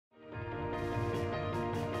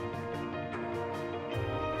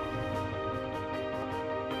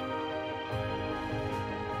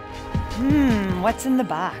What's in the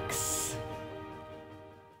box?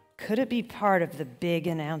 Could it be part of the big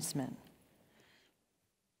announcement?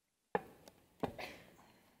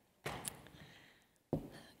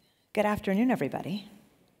 Good afternoon, everybody.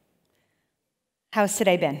 How's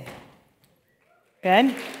today been?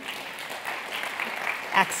 Good?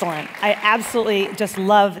 Excellent. I absolutely just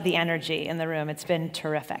love the energy in the room. It's been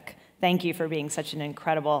terrific. Thank you for being such an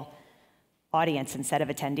incredible audience and set of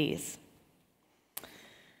attendees.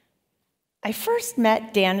 I first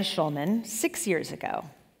met Dan Schulman 6 years ago.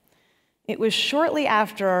 It was shortly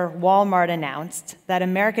after Walmart announced that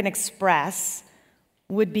American Express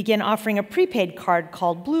would begin offering a prepaid card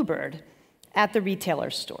called Bluebird at the retailer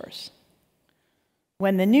stores.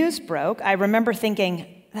 When the news broke, I remember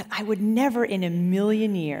thinking that I would never in a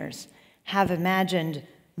million years have imagined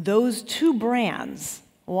those two brands,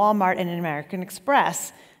 Walmart and American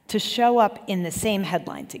Express, to show up in the same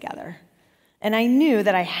headline together. And I knew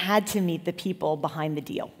that I had to meet the people behind the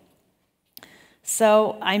deal.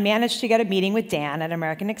 So I managed to get a meeting with Dan at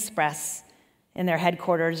American Express in their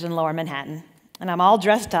headquarters in Lower Manhattan. And I'm all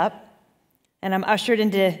dressed up, and I'm ushered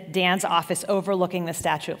into Dan's office overlooking the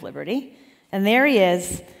Statue of Liberty. And there he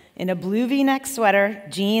is in a blue V-neck sweater,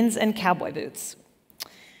 jeans, and cowboy boots.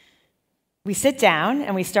 We sit down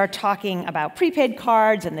and we start talking about prepaid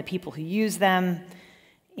cards and the people who use them,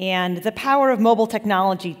 and the power of mobile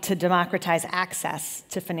technology to democratize access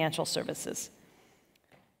to financial services.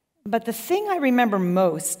 But the thing I remember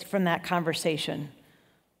most from that conversation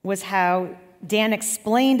was how Dan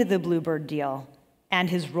explained the Bluebird deal and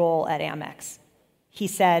his role at Amex. He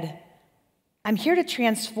said, "I'm here to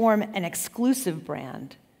transform an exclusive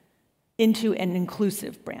brand into an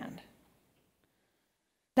inclusive brand."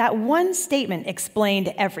 That one statement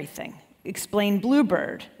explained everything. It explained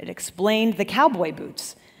Bluebird. It explained the cowboy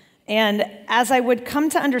boots. And as I would come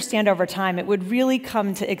to understand over time, it would really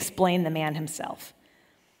come to explain the man himself.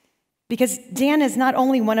 Because Dan is not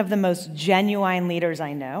only one of the most genuine leaders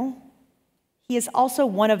I know, he is also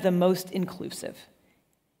one of the most inclusive.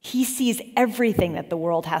 He sees everything that the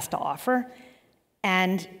world has to offer,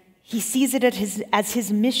 and he sees it as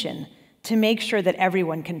his mission to make sure that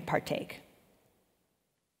everyone can partake.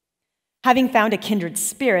 Having found a kindred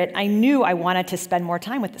spirit, I knew I wanted to spend more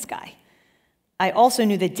time with this guy. I also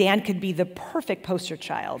knew that Dan could be the perfect poster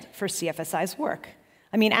child for CFSI's work.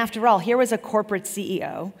 I mean, after all, here was a corporate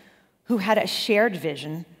CEO who had a shared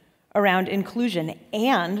vision around inclusion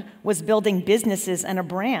and was building businesses and a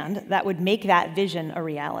brand that would make that vision a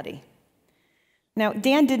reality. Now,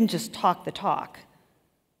 Dan didn't just talk the talk.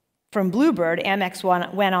 From Bluebird, Amex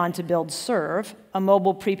went on to build Serve, a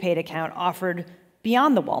mobile prepaid account offered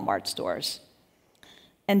beyond the Walmart stores.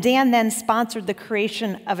 And Dan then sponsored the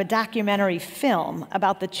creation of a documentary film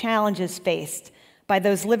about the challenges faced by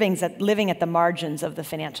those living at the margins of the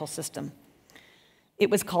financial system. It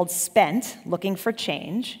was called Spent, Looking for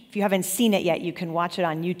Change. If you haven't seen it yet, you can watch it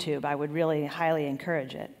on YouTube. I would really highly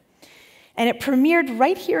encourage it. And it premiered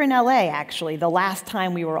right here in LA, actually, the last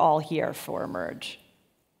time we were all here for Emerge.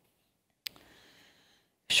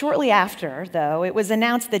 Shortly after, though, it was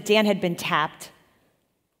announced that Dan had been tapped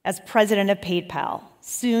as president of PayPal,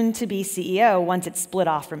 soon to be CEO once it split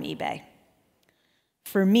off from eBay.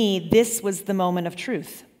 For me, this was the moment of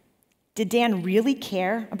truth. Did Dan really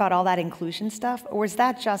care about all that inclusion stuff, or was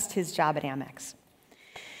that just his job at Amex?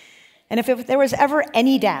 And if there was ever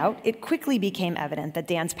any doubt, it quickly became evident that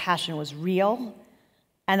Dan's passion was real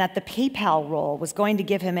and that the PayPal role was going to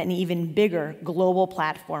give him an even bigger global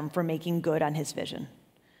platform for making good on his vision.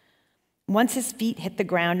 Once his feet hit the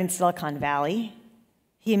ground in Silicon Valley,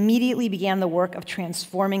 he immediately began the work of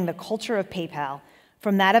transforming the culture of PayPal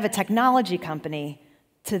from that of a technology company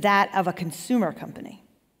to that of a consumer company.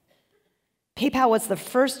 PayPal was the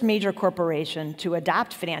first major corporation to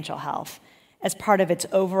adopt financial health as part of its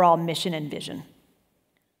overall mission and vision.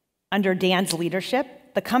 Under Dan's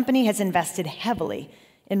leadership, the company has invested heavily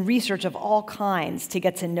in research of all kinds to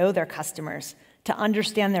get to know their customers, to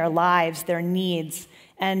understand their lives, their needs,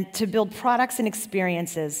 and to build products and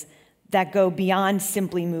experiences that go beyond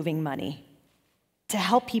simply moving money, to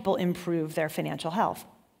help people improve their financial health.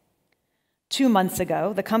 2 months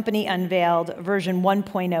ago, the company unveiled version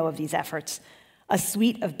 1.0 of these efforts, a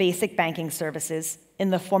suite of basic banking services in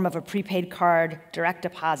the form of a prepaid card, direct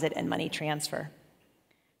deposit, and money transfer.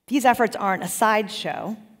 These efforts aren't a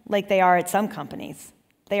sideshow like they are at some companies.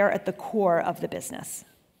 They are at the core of the business.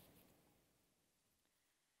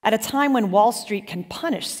 At a time when Wall Street can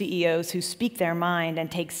punish CEOs who speak their mind and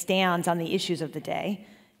take stands on the issues of the day,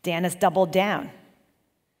 Dan has doubled down.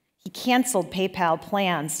 He canceled PayPal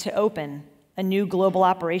plans to open a new global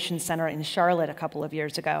operations center in Charlotte a couple of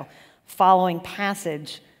years ago, following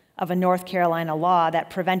passage of a North Carolina law that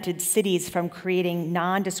prevented cities from creating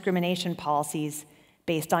non-discrimination policies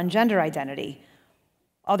based on gender identity,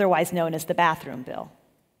 otherwise known as the bathroom bill.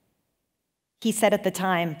 He said at the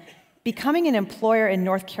time, "Becoming an employer in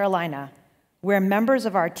North Carolina, where members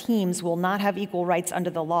of our teams will not have equal rights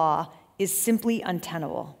under the law, is simply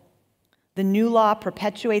untenable. The new law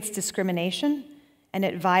perpetuates discrimination, and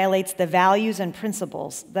it violates the values and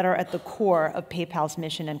principles that are at the core of PayPal's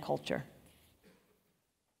mission and culture."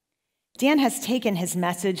 Dan has taken his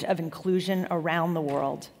message of inclusion around the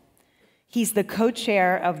world. He's the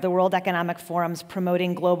co-chair of the World Economic Forum's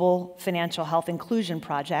Promoting Global Financial Health Inclusion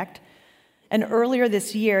project. And earlier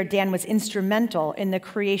this year, Dan was instrumental in the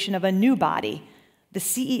creation of a new body, the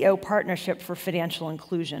CEO Partnership for Financial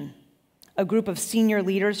Inclusion, a group of senior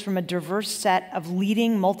leaders from a diverse set of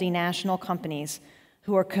leading multinational companies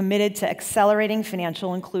who are committed to accelerating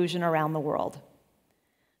financial inclusion around the world.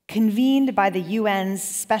 Convened by the UN's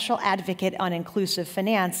Special Advocate on Inclusive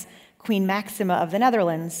Finance, Queen Maxima of the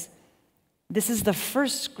Netherlands, this is the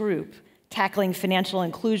first group tackling financial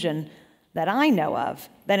inclusion that I know of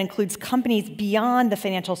that includes companies beyond the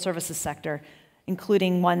financial services sector,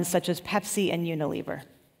 including ones such as Pepsi and Unilever.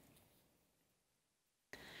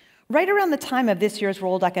 Right around the time of this year's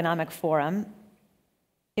World Economic Forum,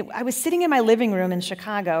 I was sitting in my living room in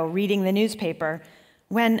Chicago reading the newspaper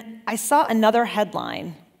when I saw another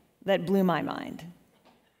headline that blew my mind.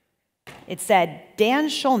 It said, "Dan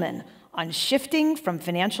Schulman on shifting from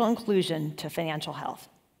financial inclusion to financial health."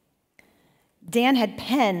 Dan had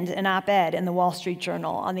penned an op-ed in the Wall Street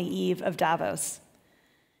Journal on the eve of Davos.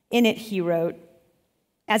 In it, he wrote,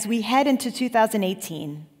 "As we head into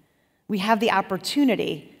 2018, we have the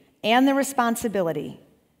opportunity and the responsibility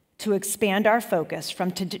to expand our focus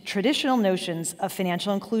from traditional notions of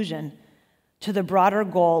financial inclusion to the broader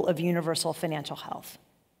goal of universal financial health.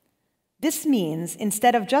 This means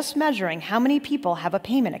instead of just measuring how many people have a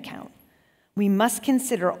payment account, we must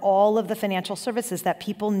consider all of the financial services that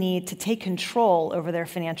people need to take control over their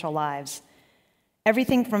financial lives.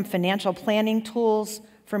 Everything from financial planning tools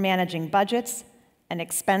for managing budgets and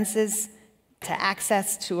expenses to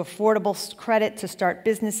access to affordable credit to start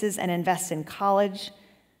businesses and invest in college,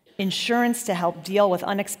 insurance to help deal with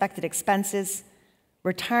unexpected expenses,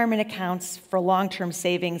 retirement accounts for long-term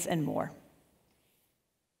savings, and more."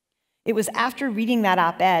 It was after reading that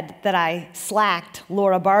op-ed that I slacked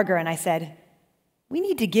Laura Barger and I said, "We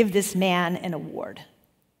need to give this man an award."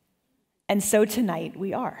 And so tonight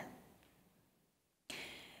we are.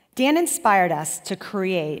 Dan inspired us to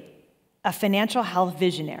create a Financial Health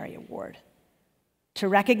Visionary Award to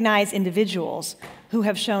recognize individuals who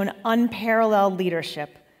have shown unparalleled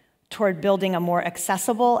leadership toward building a more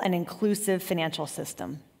accessible and inclusive financial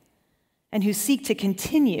system, and who seek to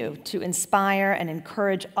continue to inspire and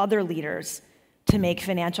encourage other leaders to make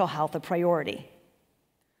financial health a priority.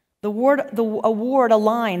 The award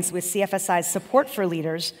aligns with CFSI's support for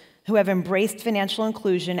leaders who have embraced financial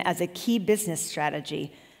inclusion as a key business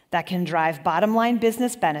strategy that can drive bottom-line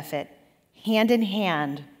business benefit hand in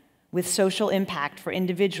hand with social impact for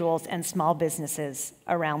individuals and small businesses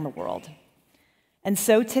around the world. And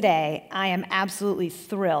so today, I am absolutely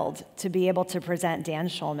thrilled to be able to present Dan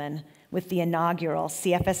Schulman with the inaugural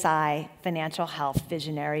CFSI Financial Health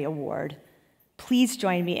Visionary Award. Please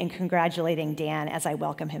join me in congratulating Dan as I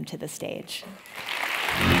welcome him to the stage.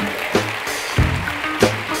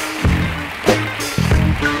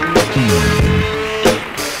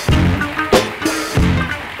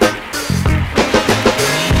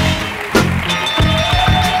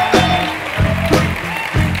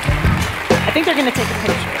 I think they're going to take a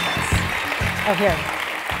picture of us. Oh, here.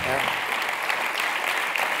 Yeah.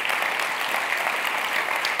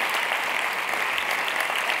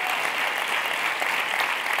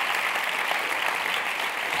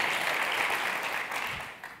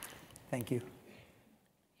 Thank you.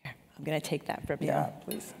 Here, I'm going to take that from you. Yeah,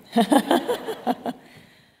 please.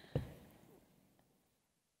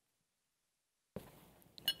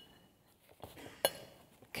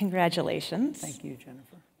 Congratulations. Thank you,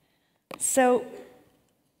 Jennifer. So,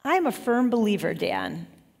 I'm a firm believer, Dan,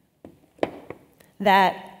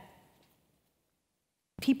 that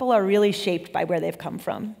people are really shaped by where they've come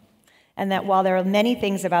from, and that while there are many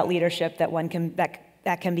things about leadership that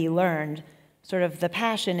can be learned, sort of the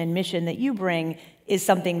passion and mission that you bring is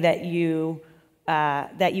something that you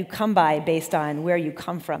come by based on where you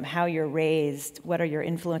come from, how you're raised, what are your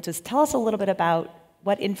influences. Tell us a little bit about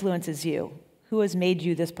what influences you. Who has made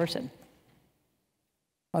you this person?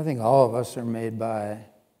 I think all of us are made by,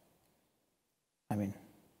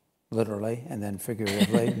 literally and then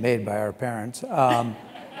figuratively, made by our parents.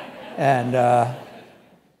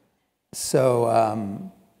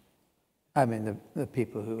 I mean, the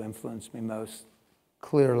people who influenced me most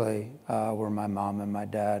clearly were my mom and my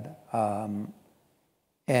dad.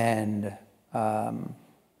 And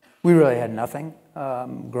we really had nothing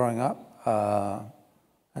growing up. I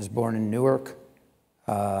was born in Newark,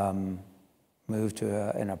 moved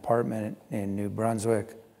to an apartment in New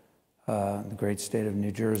Brunswick, the great state of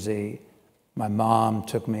New Jersey. My mom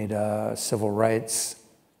took me to civil rights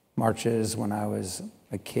marches when I was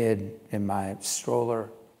a kid in my stroller.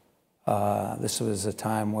 This was a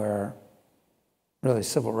time where really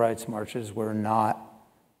civil rights marches were not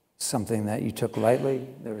something that you took lightly.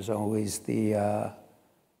 There was always the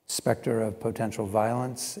specter of potential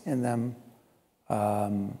violence in them.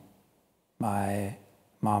 My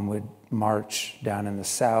mom would march down in the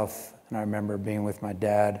South, and I remember being with my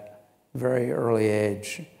dad at a very early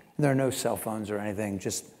age. There are no cell phones or anything,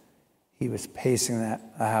 just he was pacing the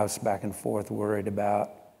house back and forth, worried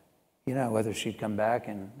about, whether she'd come back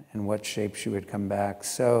and in what shape she would come back.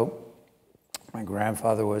 So my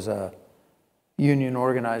grandfather was a union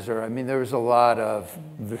organizer. I mean, there was a lot of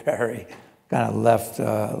very kind of left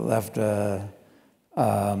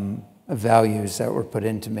values that were put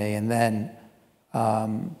into me. And then,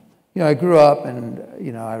 I grew up and,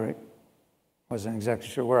 I wasn't exactly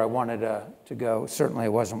sure where I wanted to go. Certainly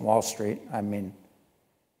it wasn't Wall Street. I mean,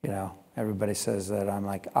 everybody says that I'm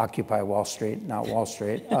like Occupy Wall Street, not Wall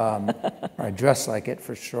Street. Or I dress like it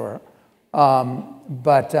for sure.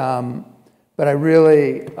 But I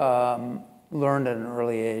really learned at an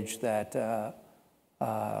early age that there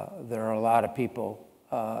are a lot of people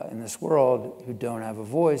in this world who don't have a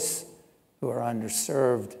voice, who are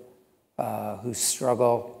underserved, who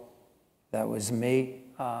struggle. That was me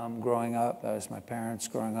growing up. That was my parents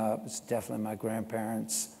growing up. It's definitely my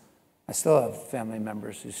grandparents. I still have family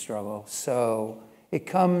members who struggle. So it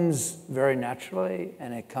comes very naturally,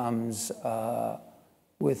 and it comes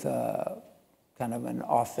with a kind of an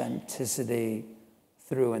authenticity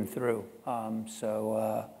through and through.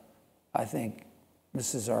 So I think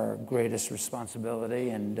this is our greatest responsibility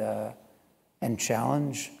and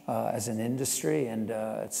challenge as an industry, and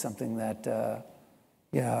it's something that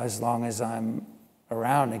as long as I'm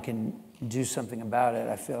around and can do something about it,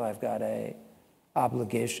 I feel I've got a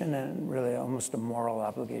obligation, and really almost a moral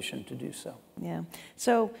obligation to do so. Yeah.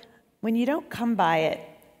 So when you don't come by it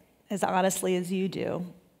as honestly as you do,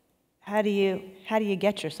 how do you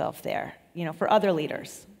get yourself there, for other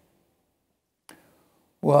leaders?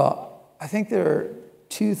 Well, I think there are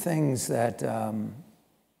two things that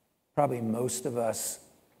probably most of us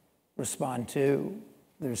respond to.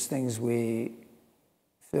 There's things we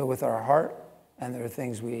feel with our heart, and there are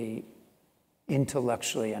things we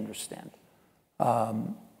intellectually understand.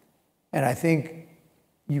 And I think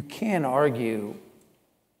you can argue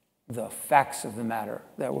the facts of the matter,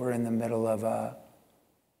 that we're in the middle of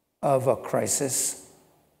a crisis.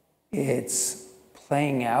 It's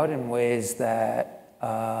playing out in ways that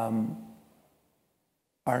are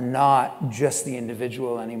not just the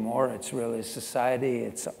individual anymore. It's really society.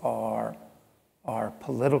 It's our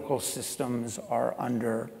political systems are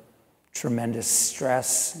under tremendous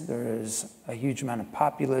stress. There is a huge amount of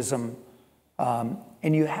populism.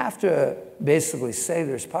 And you have to basically say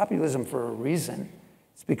there's populism for a reason.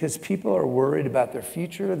 It's because people are worried about their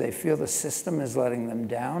future. They feel the system is letting them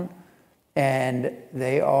down. And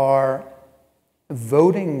they are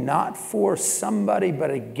voting not for somebody,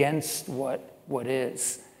 but against what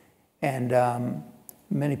is. And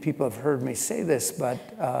many people have heard me say this, but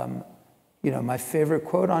my favorite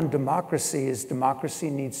quote on democracy is, democracy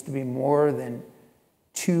needs to be more than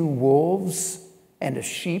two wolves and a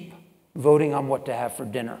sheep voting on what to have for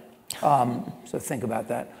dinner. So think about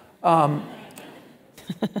that.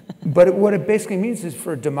 But what it basically means is,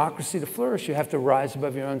 for a democracy to flourish, you have to rise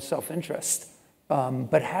above your own self-interest.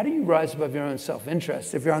 But how do you rise above your own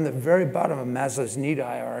self-interest? If you're on the very bottom of Maslow's need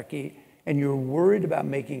hierarchy and you're worried about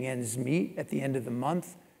making ends meet at the end of the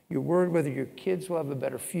month, you're worried whether your kids will have a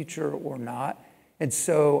better future or not. And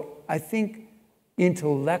so I think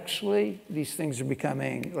intellectually, these things are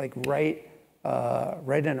becoming like right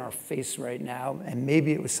in our face right now. And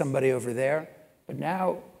maybe it was somebody over there, but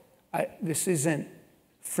now this isn't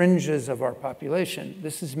fringes of our population.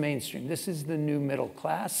 This is mainstream. This is the new middle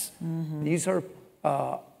class. Mm-hmm. These are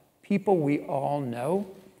people we all know,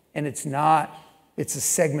 and it's a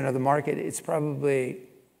segment of the market. It's probably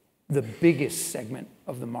the biggest segment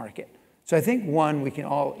of the market. So I think, one, we can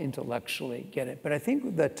all intellectually get it. But I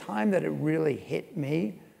think the time that it really hit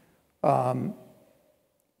me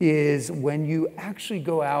is when you actually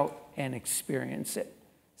go out and experience it.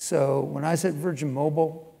 So when I was at Virgin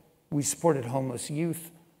Mobile, we supported homeless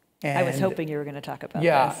youth. I was hoping you were going to talk about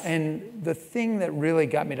yeah, this. and the thing that really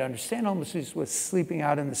got me to understand homelessness was sleeping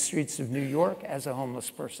out in the streets of New York as a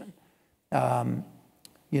homeless person.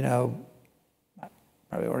 You know, I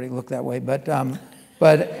probably already looked that way, but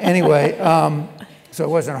anyway, so it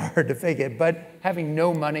wasn't hard to fake it. But having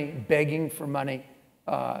no money, begging for money,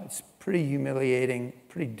 it's pretty humiliating,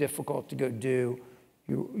 pretty difficult to go do.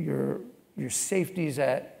 Your safety's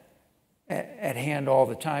at hand all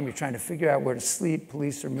the time. You're trying to figure out where to sleep.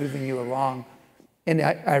 Police are moving you along. And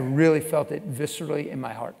I really felt it viscerally in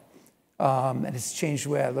my heart. And it's changed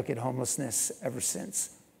the way I look at homelessness ever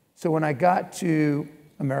since. So when I got to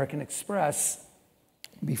American Express,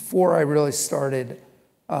 before I really started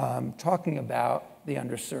talking about the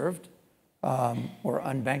underserved, or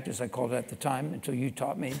unbanked as I called it at the time, until you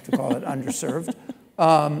taught me to call it underserved,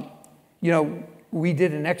 you know, we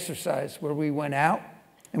did an exercise where we went out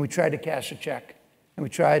and we tried to cash a check, and we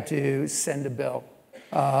tried to send a bill,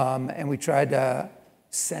 and we tried to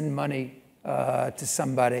send money to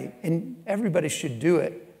somebody. And everybody should do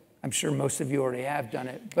it. I'm sure most of you already have done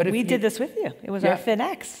it. But we did this with you. It was our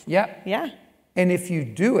FinX. Yeah. Yeah. And if you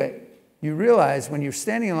do it, you realize when you're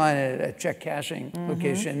standing in line at a check cashing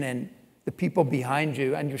location and the people behind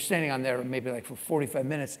you, and you're standing on there maybe like for 45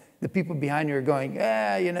 minutes, the people behind you are going,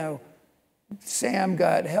 you know, Sam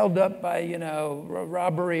got held up by, you know,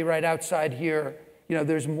 robbery right outside here. You know,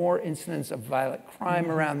 there's more incidents of violent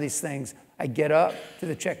crime around these things. I get up to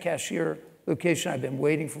the check cashier location. I've been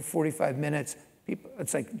waiting for 45 minutes. People,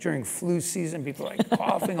 it's like during flu season, people are like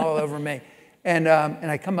coughing all over me. And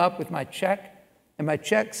I come up with my check, and my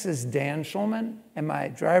check says Dan Schulman, and my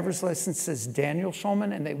driver's license says Daniel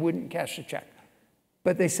Schulman, and they wouldn't cash the check.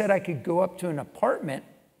 But they said I could go up to an apartment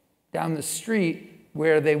down the street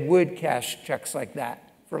where they would cash checks like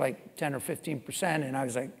that for like 10 or 15%. And I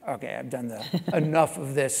was like, okay, I've done enough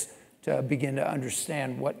of this to begin to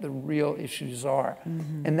understand what the real issues are.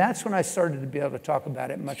 And that's when I started to be able to talk about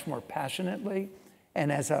it much more passionately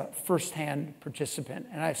and as a firsthand participant.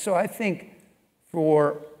 And so I think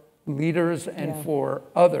for leaders and for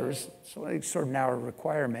others, so it's sort of now a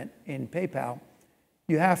requirement in PayPal,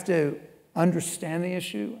 you have to understand the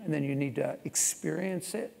issue, and then you need to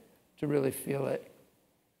experience it to really feel it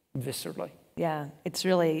viscerally. Yeah, it's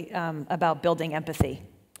really about building empathy.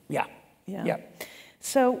 Yeah.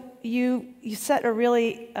 So you set a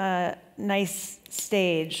really nice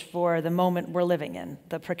stage for the moment we're living in,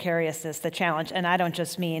 the precariousness, the challenge. And I don't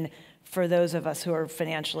just mean for those of us who are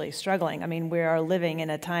financially struggling. I mean, we are living in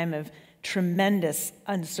a time of tremendous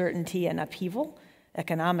uncertainty and upheaval,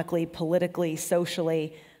 economically, politically,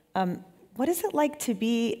 socially. What is it like to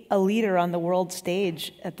be a leader on the world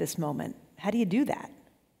stage at this moment? How do you do that?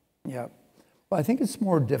 Yeah. Well, I think it's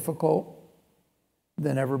more difficult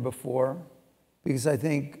than ever before because I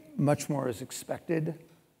think much more is expected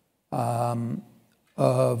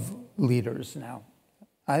of leaders now.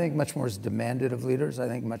 I think much more is demanded of leaders. I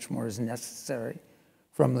think much more is necessary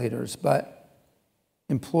from leaders. But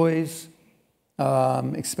employees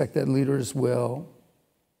expect that leaders will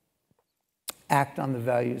act on the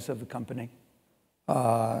values of the company,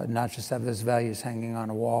 not just have those values hanging on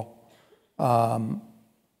a wall. And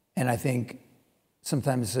I think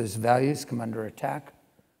sometimes those values come under attack.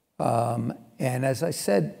 And as I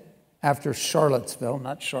said, after Charlottesville,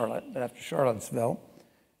 not Charlotte, but after Charlottesville,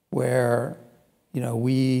 where, you know,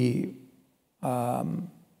 we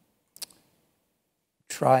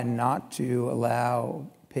try not to allow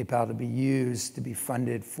PayPal to be used to be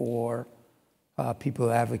funded for people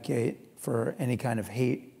who advocate for any kind of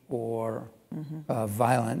hate or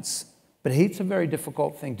violence. But hate's a very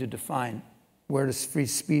difficult thing to define. Where does free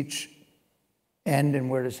speech end and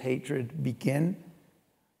where does hatred begin?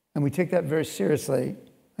 And we take that very seriously.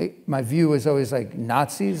 My view is always like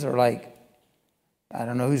Nazis are like, I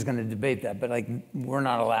don't know who's going to debate that, but like we're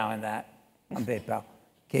not allowing that on PayPal.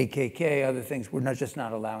 KKK, other things, we're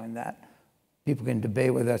not allowing that. People can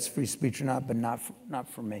debate whether that's free speech or not, but not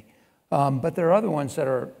for me. But there are other ones that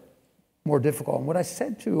are more difficult. And what I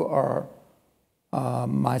said to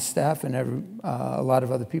my staff and a lot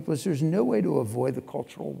of other people is there's no way to avoid the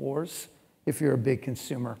cultural wars if you're a big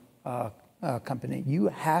consumer company. You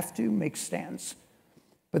have to make stands.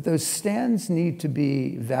 But those stands need to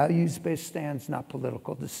be values-based stands, not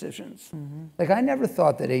political decisions. Like I never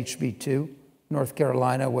thought that HB2, North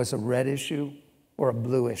Carolina, was a red issue or a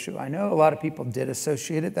blue issue. I know a lot of people did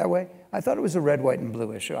associate it that way. I thought it was a red, white, and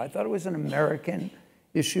blue issue. I thought it was an American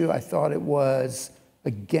issue. I thought it was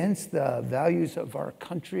against the values of our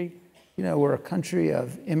country. You know, we're a country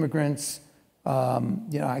of immigrants. You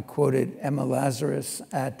know, I quoted Emma Lazarus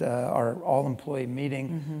at our all-employee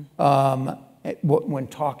meeting when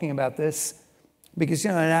talking about this. Because,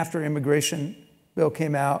 and after immigration bill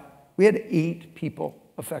came out, we had 8 people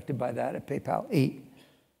affected by that at PayPal, 8.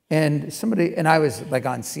 And I was like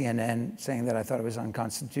on CNN saying that I thought it was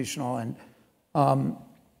unconstitutional. And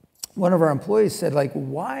one of our employees said, like,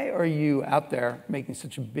 why are you out there making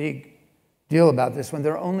such a big deal about this when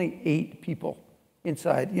there are only 8 people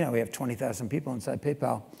inside? We have 20,000 people inside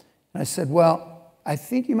PayPal. And I said, well, I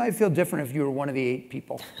think you might feel different if you were one of the 8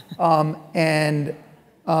 people. And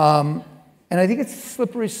I think it's a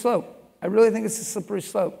slippery slope. I really think it's a slippery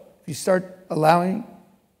slope. If you start allowing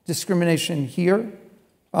discrimination here,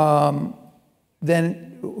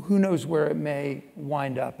 then who knows where it may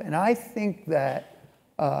wind up. And I think that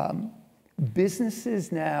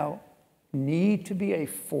businesses now need to be a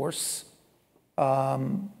force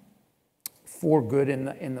for good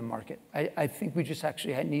in the market. I think we just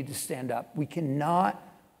actually need to stand up. We cannot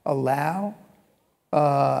allow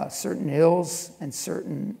certain ills and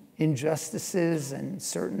certain injustices and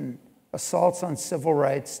certain assaults on civil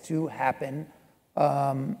rights to happen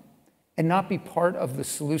and not be part of the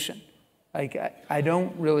solution. Like, I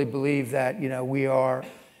don't really believe that, we are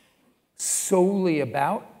solely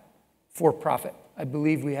about for-profit. I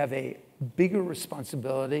believe we have a bigger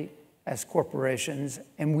responsibility as corporations,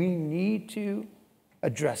 and we need to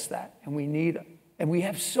address that. And we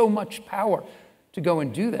have so much power to go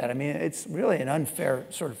and do that. I mean, it's really an unfair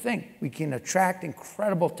sort of thing. We can attract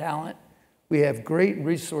incredible talent. We have great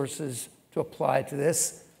resources to apply to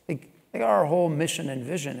this. Like our whole mission and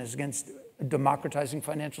vision is against democratizing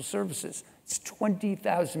financial services. It's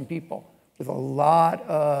 20,000 people with a lot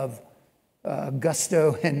of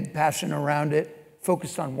gusto and passion around it,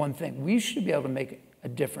 focused on one thing. We should be able to make a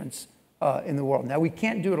difference in the world. Now, we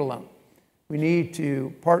can't do it alone. We need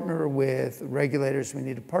to partner with regulators. We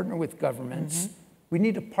need to partner with governments. Mm-hmm. We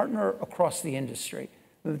need to partner across the industry.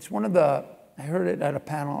 It's I heard it at a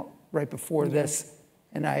panel right before this,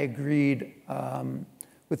 and I agreed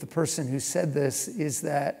with the person who said this, is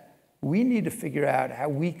that we need to figure out how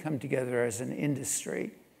we come together as an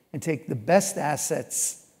industry and take the best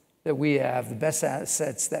assets that we have, the best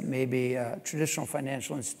assets that maybe a traditional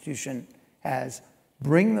financial institution has,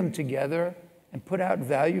 bring them together and put out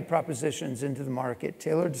value propositions into the market,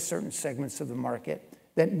 tailored to certain segments of the market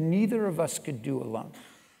that neither of us could do alone.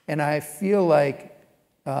 And I feel like,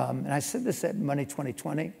 and I said this at Money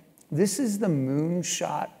 2020, this is the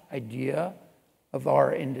moonshot idea of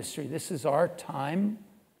our industry. This is our time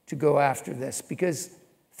to go after this, because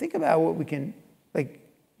think about what we can, like,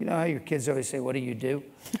 how your kids always say, "What do you do?"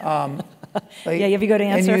 Have you got to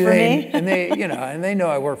answer for me? And they know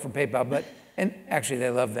I work for PayPal, and actually they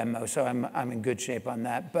love Venmo, so I'm in good shape on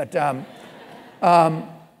that. But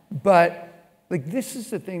like, this is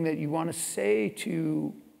the thing that you want to say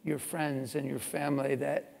to your friends and your family,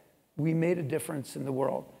 that we made a difference in the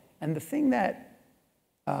world. And the thing that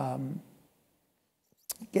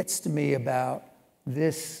gets to me about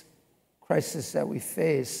this crisis that we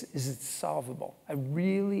face is it's solvable. I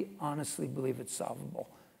really honestly believe it's solvable.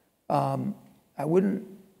 I wouldn't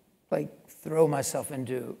throw myself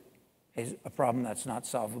into a problem that's not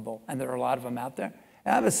solvable, and there are a lot of them out there.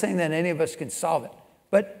 And I'm not saying that any of us can solve it,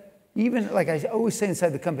 but even, like I always say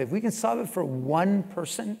inside the company, if we can solve it for one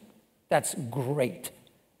person, that's great.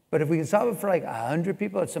 But if we can solve it for 100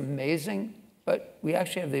 people, it's amazing. But we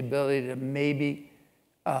actually have the ability to maybe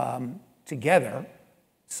together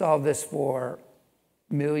solve this for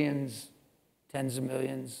millions, tens of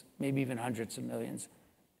millions, maybe even hundreds of millions.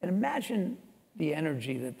 And imagine the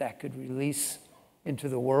energy that could release into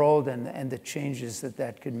the world and the changes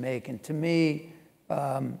that could make. And to me,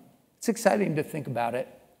 it's exciting to think about it.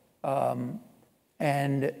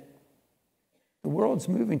 And the world's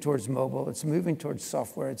moving towards mobile. It's moving towards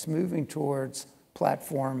software. It's moving towards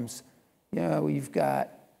platforms. You've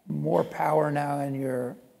got more power now in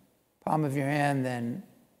your palm of your hand than,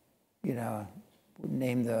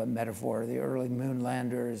 name the metaphor. The early moon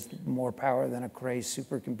landers, more power than a Cray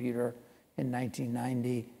supercomputer in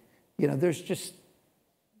 1990. There's just,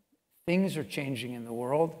 things are changing in the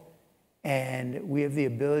world. And we have the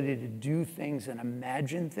ability to do things and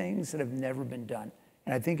imagine things that have never been done.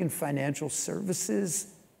 And I think in financial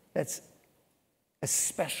services, that's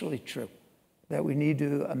especially true, that we need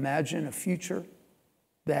to imagine a future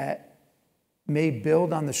that may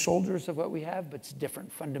build on the shoulders of what we have, but it's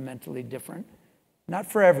different, fundamentally different. Not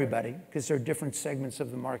for everybody, because there are different segments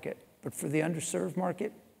of the market, but for the underserved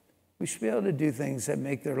market, we should be able to do things that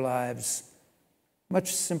make their lives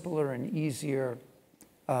much simpler and easier,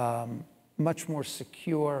 much more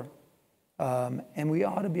secure, and we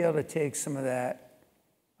ought to be able to take some of that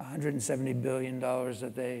 $170 billion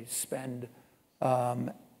that they spend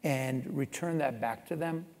and return that back to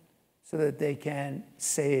them so that they can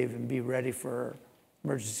save and be ready for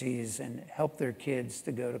emergencies and help their kids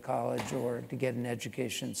to go to college or to get an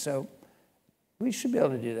education. So we should be able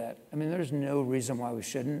to do that. I mean, there's no reason why we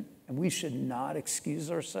shouldn't, and we should not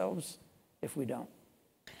excuse ourselves if we don't.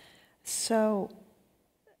 So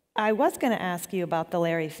I was going to ask you about the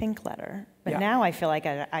Larry Fink letter, but now I feel like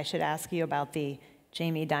I should ask you about the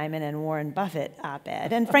Jamie Dimon and Warren Buffett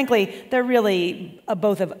op-ed. And frankly, they're really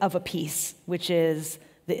both of a piece, which is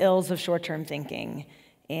the ills of short-term thinking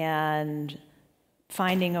and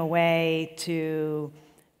finding a way to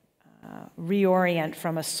reorient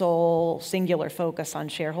from a sole singular focus on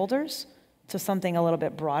shareholders to something a little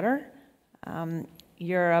bit broader.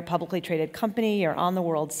 You're a publicly traded company, you're on the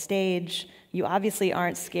world stage, you obviously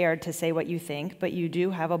aren't scared to say what you think, but you do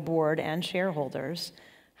have a board and shareholders.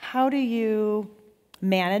 How do you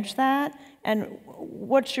manage that? And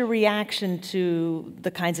what's your reaction to the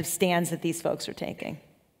kinds of stands that these folks are taking?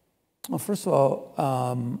 Well, first of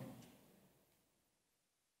all,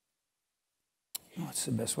 what's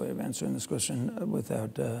the best way of answering this question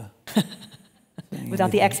without...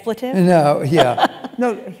 Without the expletive? No, yeah.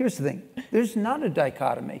 No, here's the thing. There's not a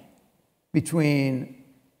dichotomy between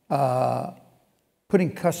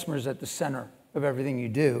putting customers at the center of everything you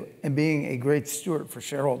do and being a great steward for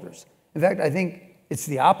shareholders. In fact, I think it's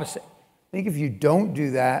the opposite. I think if you don't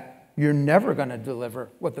do that, you're never going to deliver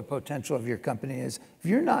what the potential of your company is. If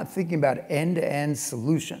you're not thinking about end-to-end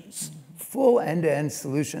solutions, full end-to-end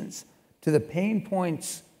solutions to the pain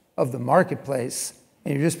points of the marketplace,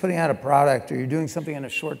 and you're just putting out a product or you're doing something on a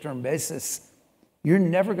short-term basis, you're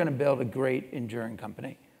never going to build a great enduring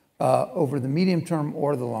company over the medium term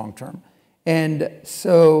or the long term. And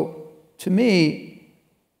so to me,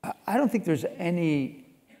 I don't think there's any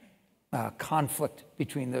conflict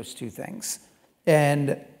between those two things.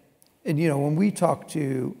 And you know, when we talk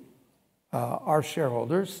to our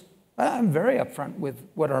shareholders, I'm very upfront with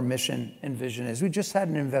what our mission and vision is. We just had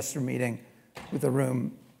an investor meeting with a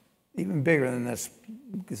room even bigger than this,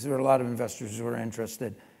 because there are a lot of investors who are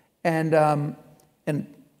interested. And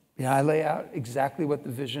you know, I lay out exactly what the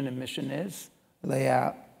vision and mission is, lay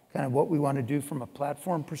out kind of what we want to do from a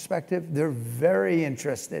platform perspective. They're very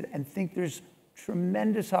interested and think there's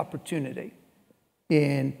tremendous opportunity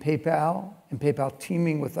in PayPal and PayPal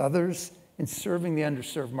teaming with others in serving the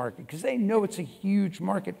underserved market, because they know it's a huge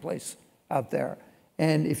marketplace out there.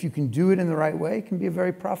 And if you can do it in the right way, it can be a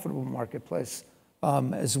very profitable marketplace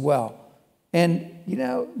as well. And, you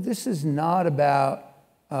know, this is not about,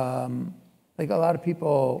 like a lot of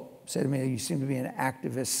people say to me, you seem to be an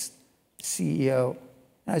activist CEO.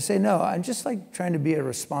 And I say, no, I'm just like trying to be a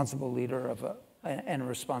responsible leader and a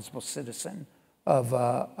responsible citizen of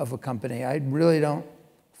a company. I really don't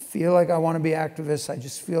feel like I want to be activist. I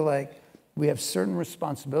just feel like we have certain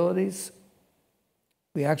responsibilities.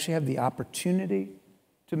 We actually have the opportunity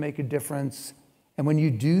to make a difference. And when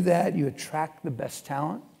you do that, you attract the best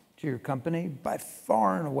talent to your company by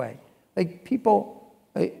far and away. Like people,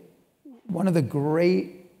 one of the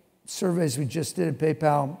great surveys we just did at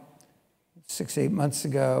PayPal 6-8 months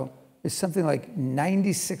ago is something like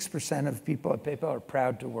 96% of people at PayPal are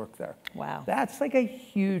proud to work there. Wow. That's like a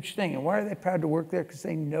huge thing. And why are they proud to work there? Because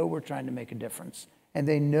they know we're trying to make a difference. And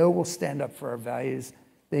they know we'll stand up for our values.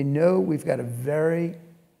 They know we've got a very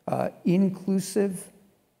inclusive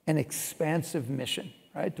and expansive mission,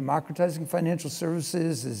 right? Democratizing financial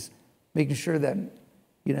services is making sure that,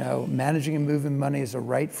 you know, managing and moving money is a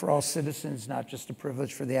right for all citizens, not just a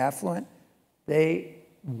privilege for the affluent. They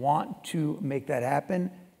want to make that happen.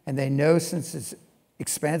 And they know, since it's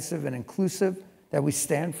expansive and inclusive, that we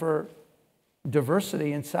stand for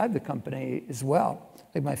diversity inside the company as well.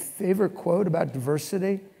 Like my favorite quote about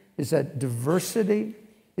diversity is that diversity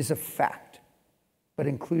is a fact, but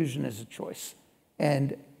inclusion is a choice.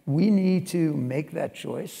 And we need to make that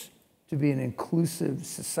choice to be an inclusive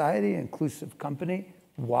society, inclusive company.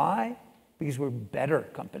 Why? Because we're a better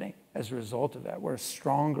company as a result of that. We're a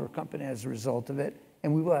stronger company as a result of it,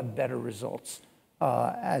 and we will have better results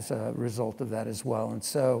as a result of that as well. And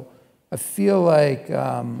so I feel like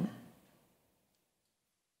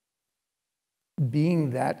being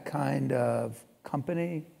that kind of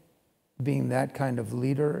company, being that kind of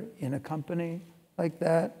leader in a company like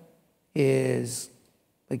that is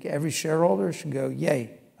like every shareholder should go,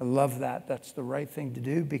 yay, I love that. That's the right thing to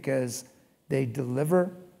do because they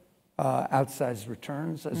deliver outsized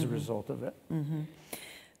returns as a result of it. Mm-hmm.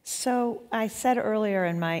 So I said earlier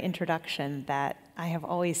in my introduction that I have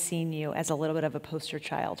always seen you as a little bit of a poster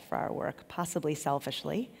child for our work, possibly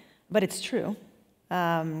selfishly, but it's true.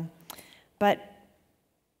 But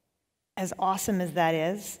as awesome as that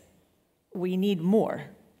is, we need more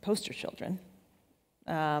poster children.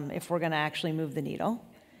 if we're going to actually move the needle.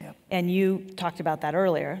 Yep. And you talked about that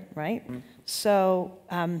earlier, right? Mm-hmm. So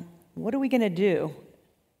what are we going to do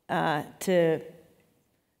to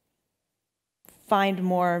find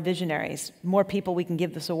more visionaries, more people we can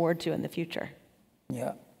give this award to in the future?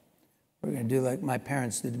 Yeah. We're going to do like my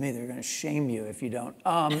parents did to me. They're going to shame you if you don't.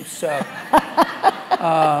 No.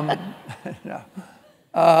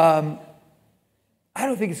 I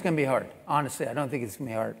don't think it's going to be hard. Honestly, I don't think it's going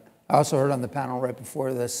to be hard. I also heard on the panel right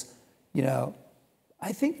before this,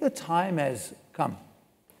 I think the time has come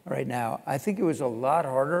right now. I think it was a lot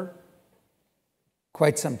harder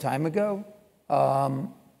quite some time ago,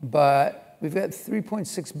 but we've got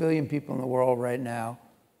 3.6 billion people in the world right now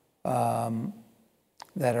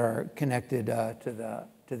that are connected to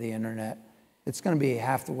the internet. It's going to be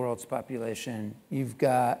half the world's population. You've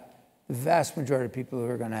got the vast majority of people who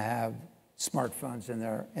are going to have smartphones in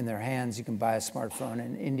their hands. You can buy a smartphone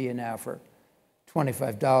in India now for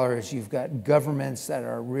 $25. You've got governments that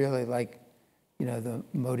are really like, the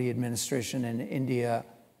Modi administration in India,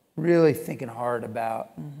 really thinking hard about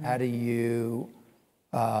how do you,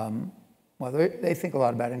 they think a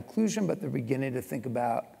lot about inclusion, but they're beginning to think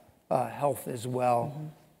about health as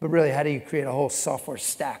well. But really, how do you create a whole software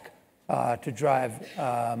stack to drive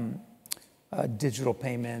digital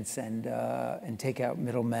payments and take out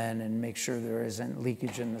middlemen and make sure there isn't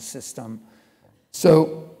leakage in the system?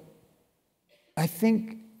 So I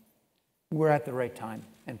think we're at the right time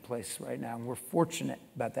and place right now, and we're fortunate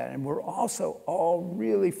about that. And we're also all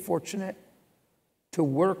really fortunate to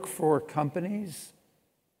work for companies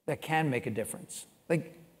that can make a difference.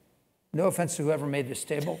 Like, no offense to whoever made this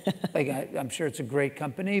table. Like, I'm sure it's a great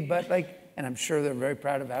company, but and I'm sure they're very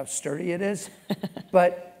proud of how sturdy it is.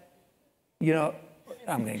 But,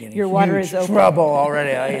 I'm going to get in huge trouble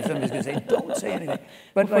already. Somebody's going to say, don't say anything.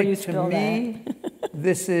 But to me,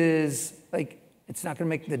 this is it's not going to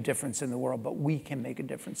make the difference in the world, but we can make a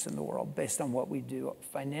difference in the world based on what we do.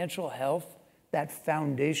 Financial health, that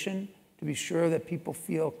foundation, to be sure that people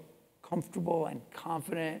feel comfortable and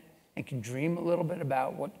confident and can dream a little bit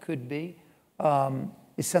about what could be,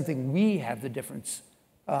 is something we have the difference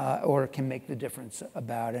or can make the difference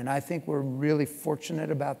about. And I think we're really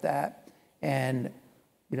fortunate about that. And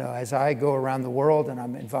as I go around the world, and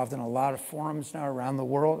I'm involved in a lot of forums now around the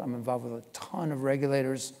world, I'm involved with a ton of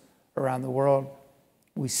regulators around the world.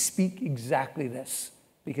 We speak exactly this,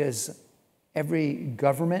 because every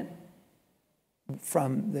government,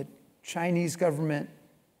 from the Chinese government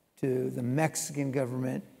to the Mexican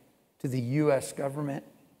government to the US government,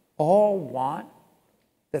 all want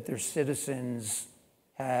that their citizens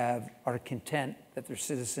are content, that their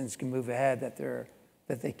citizens can move ahead, that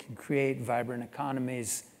they can create vibrant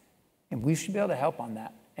economies, and we should be able to help on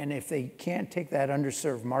that. And if they can't take that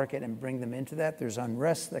underserved market and bring them into that, there's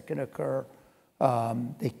unrest that can occur.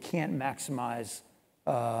 They can't maximize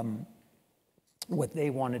what they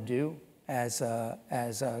want to do as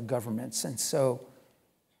governments. And so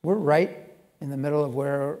we're right in the middle of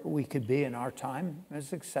where we could be in our time.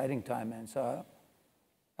 It's an exciting time, and so,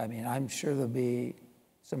 I'm sure there'll be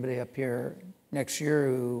somebody up here next year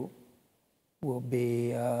who will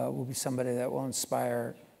be somebody that will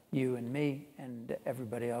inspire you and me and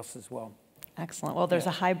everybody else as well. Excellent. Well, there's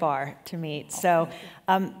a high bar to meet. So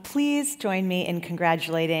please join me in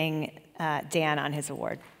congratulating Dan on his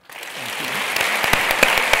award. Thank you.